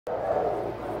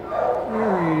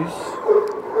doggies.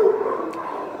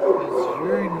 He's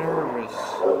very nervous.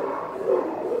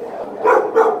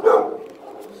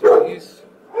 So he's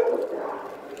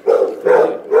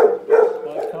really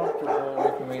uncomfortable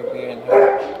with me being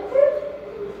here.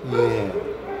 Yeah.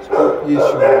 Yes,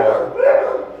 you are.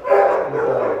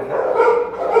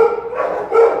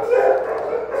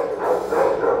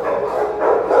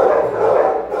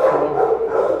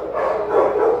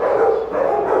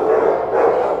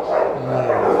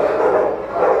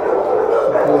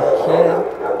 Good doggy.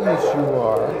 Yes, you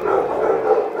are.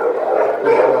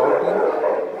 Good doggy.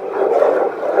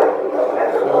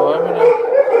 So I'm gonna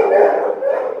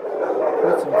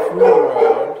put some food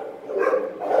around.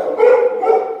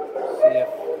 See if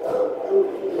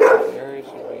the areas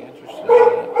would be interested in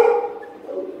it.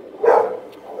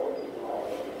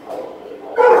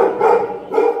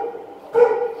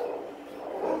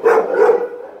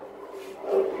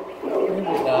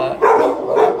 Maybe not.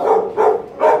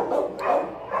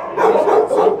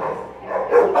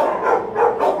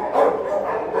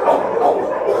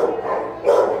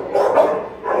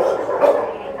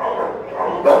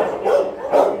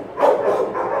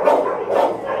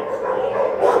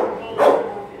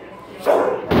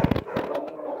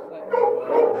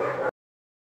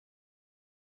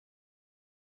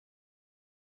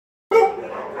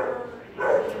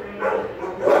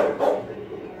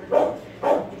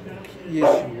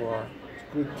 Yes, you are.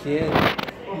 Good kid.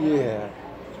 Yeah.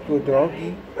 Good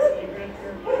doggy.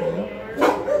 Yeah.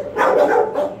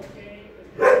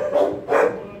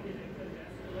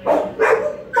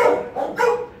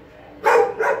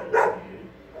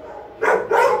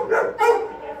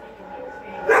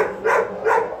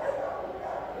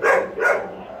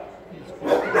 He's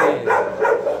good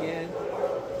kid.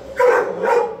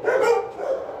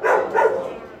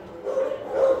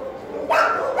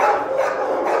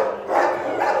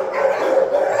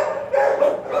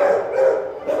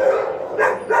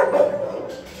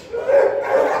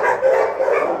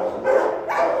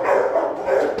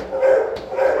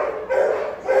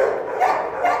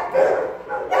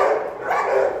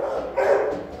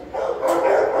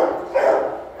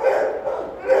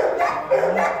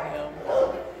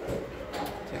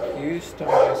 Used to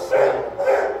myself.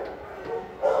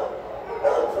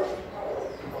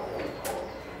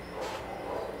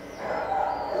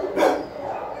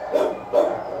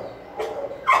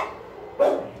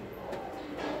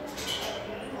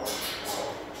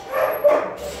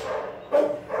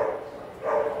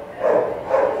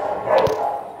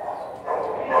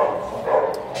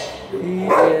 He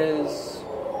is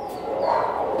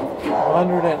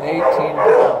 118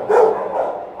 pounds.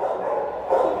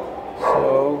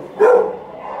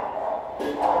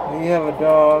 We have a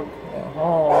dog at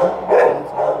home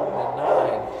that's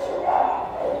 109.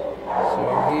 So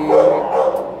he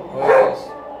weighs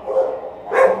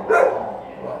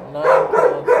about 9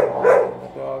 pounds more than the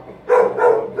dog at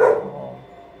home.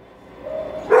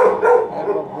 I have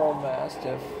a bull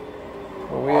mastiff,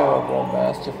 or we have a bull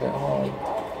mastiff at home.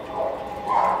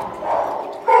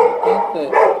 I think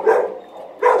that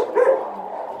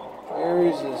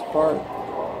Aries is part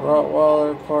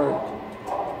Rottweiler, part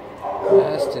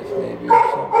Mastiff maybe, or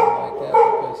something like that,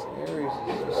 because Aries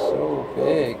is just so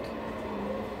big.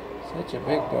 Such a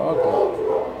big doggy.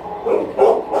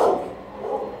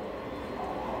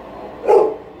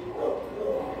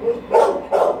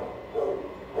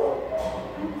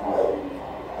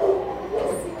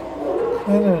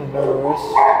 Kind of nervous.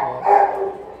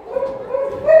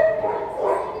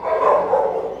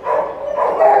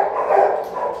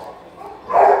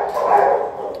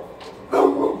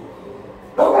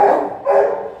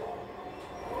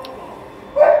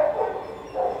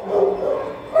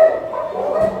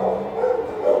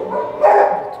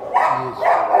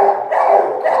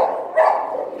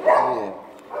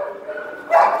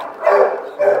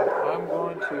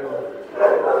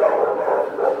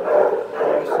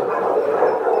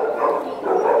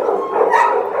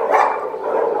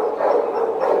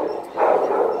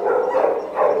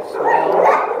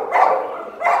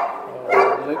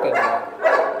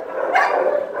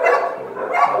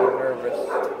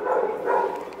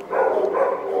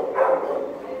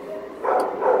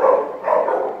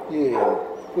 Yeah,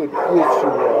 good. Yes, you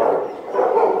are.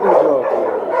 Good doggy.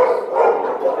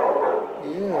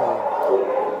 Yeah.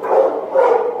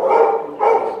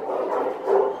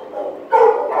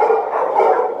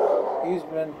 He's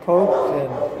been poked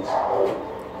and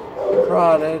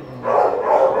prodded and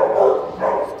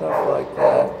stuff like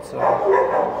that, so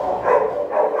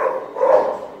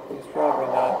he's probably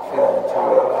not feeling too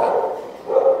bad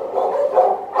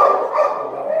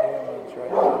about humans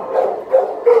right now.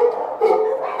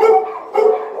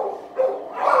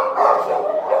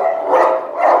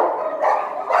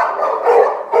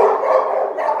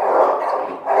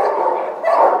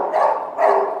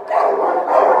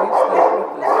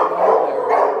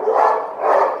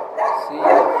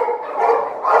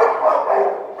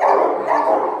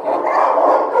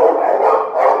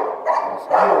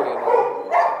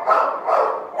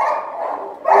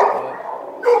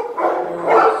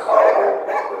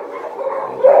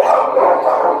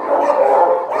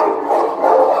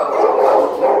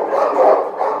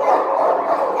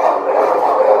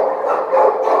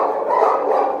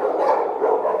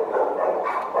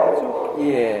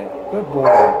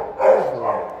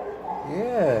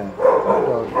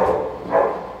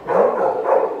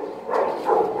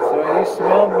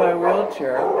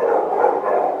 chair.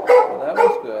 Well, that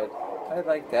was good. I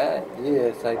like that.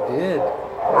 Yes, I did.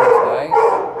 That was nice.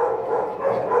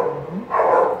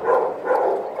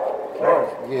 Oh,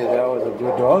 yeah, that was a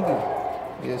good doggy.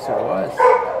 Yes, it was.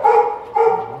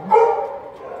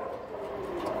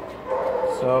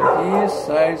 So he is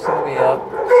sizing me up.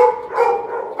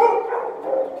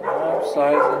 I'm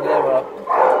sizing him up.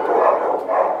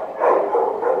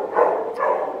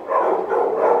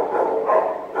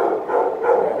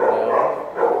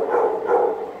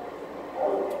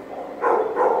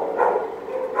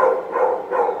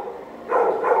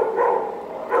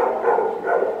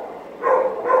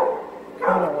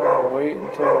 Wait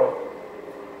until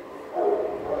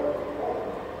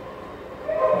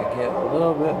I get a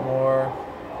little bit more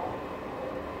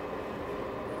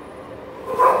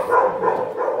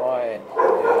quiet.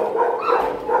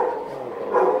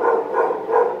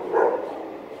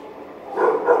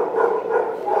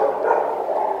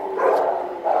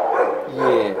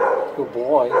 Yeah, good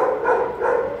boy.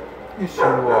 Yes, you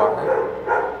are.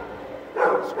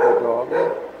 That's good doggy.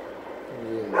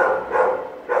 Yeah.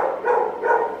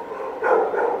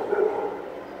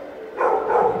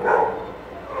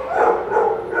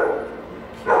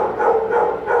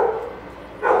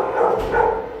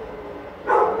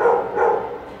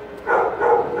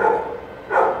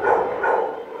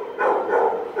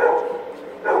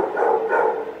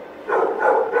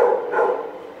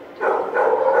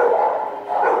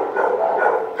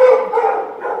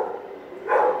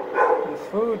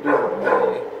 Food didn't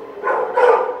really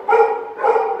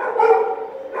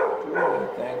do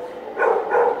anything. That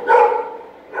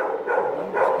was kind of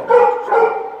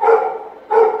interesting.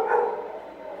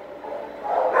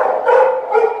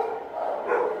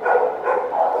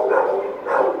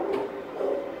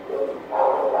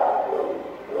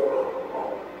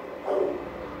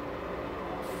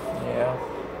 Yeah.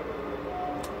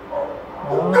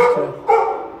 I wanted to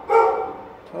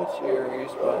touch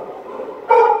Aries, but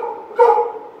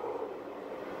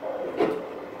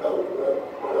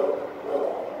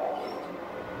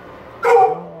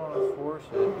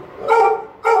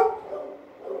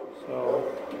so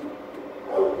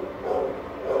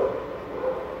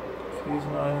if he's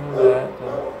not into that,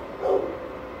 then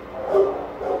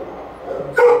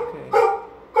that's okay.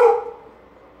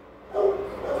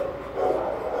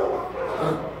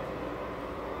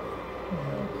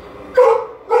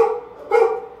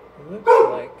 It looks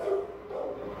like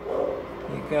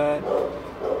he got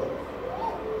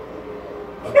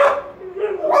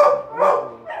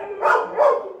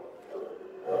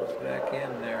back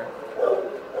in there.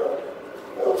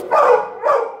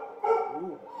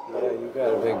 Ooh, yeah, you got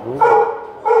a big boo.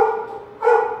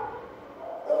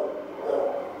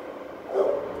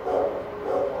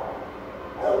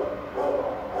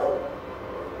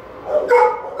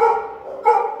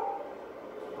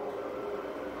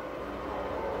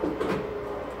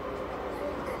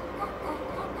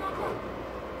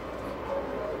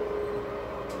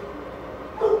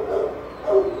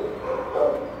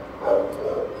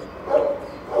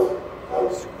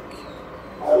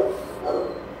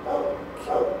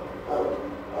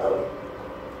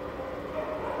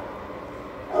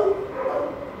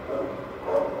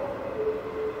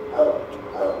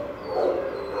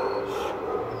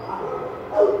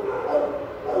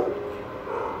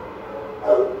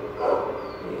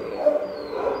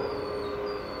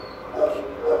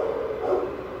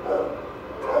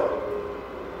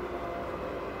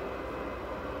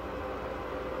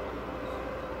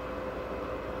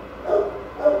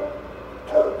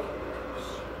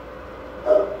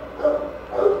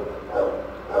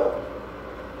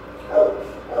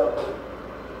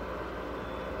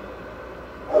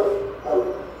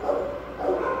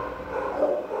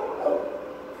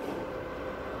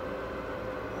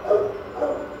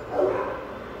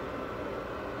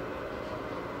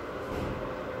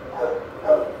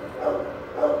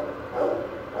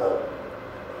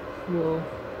 Well,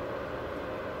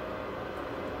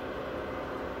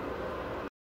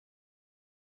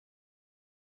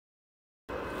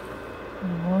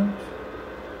 want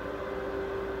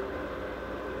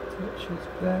touch his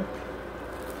back.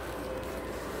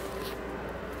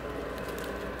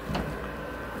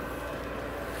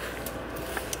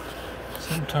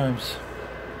 Sometimes,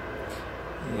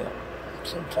 yeah,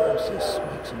 sometimes this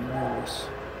makes him nervous.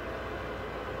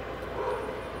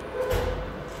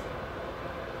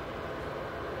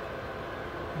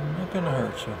 I'm not gonna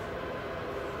hurt you.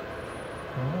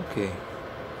 Okay.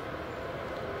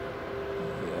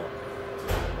 Yeah.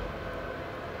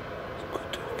 It's a good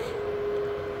doggy.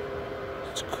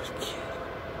 It's a good kid.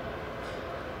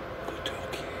 Good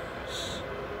doggy.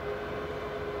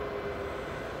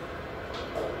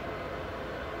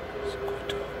 Good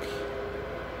doggy.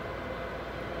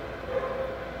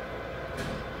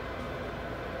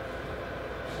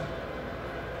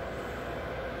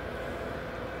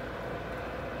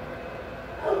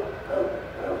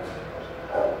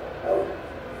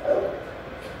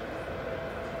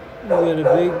 You got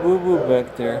a big boo-boo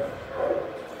back there.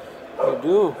 You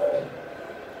do.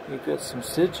 You got some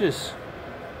stitches.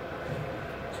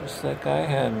 Just like I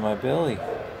had in my belly.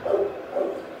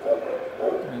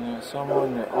 And there's some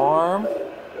on your arm.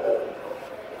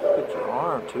 Look at your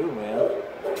arm too, man.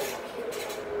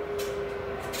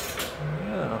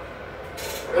 Yeah.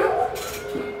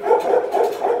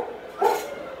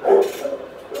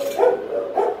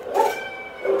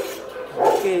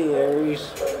 Okay,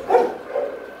 Aries.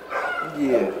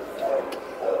 Yeah.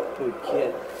 Good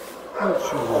kid.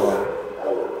 Yes, you are.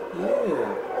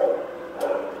 Yeah.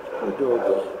 Good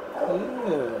doggy.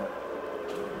 Yeah.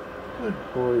 Good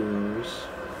boy, Aries.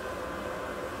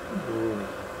 Good boy.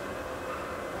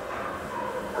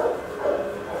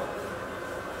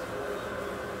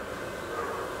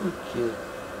 Good kid.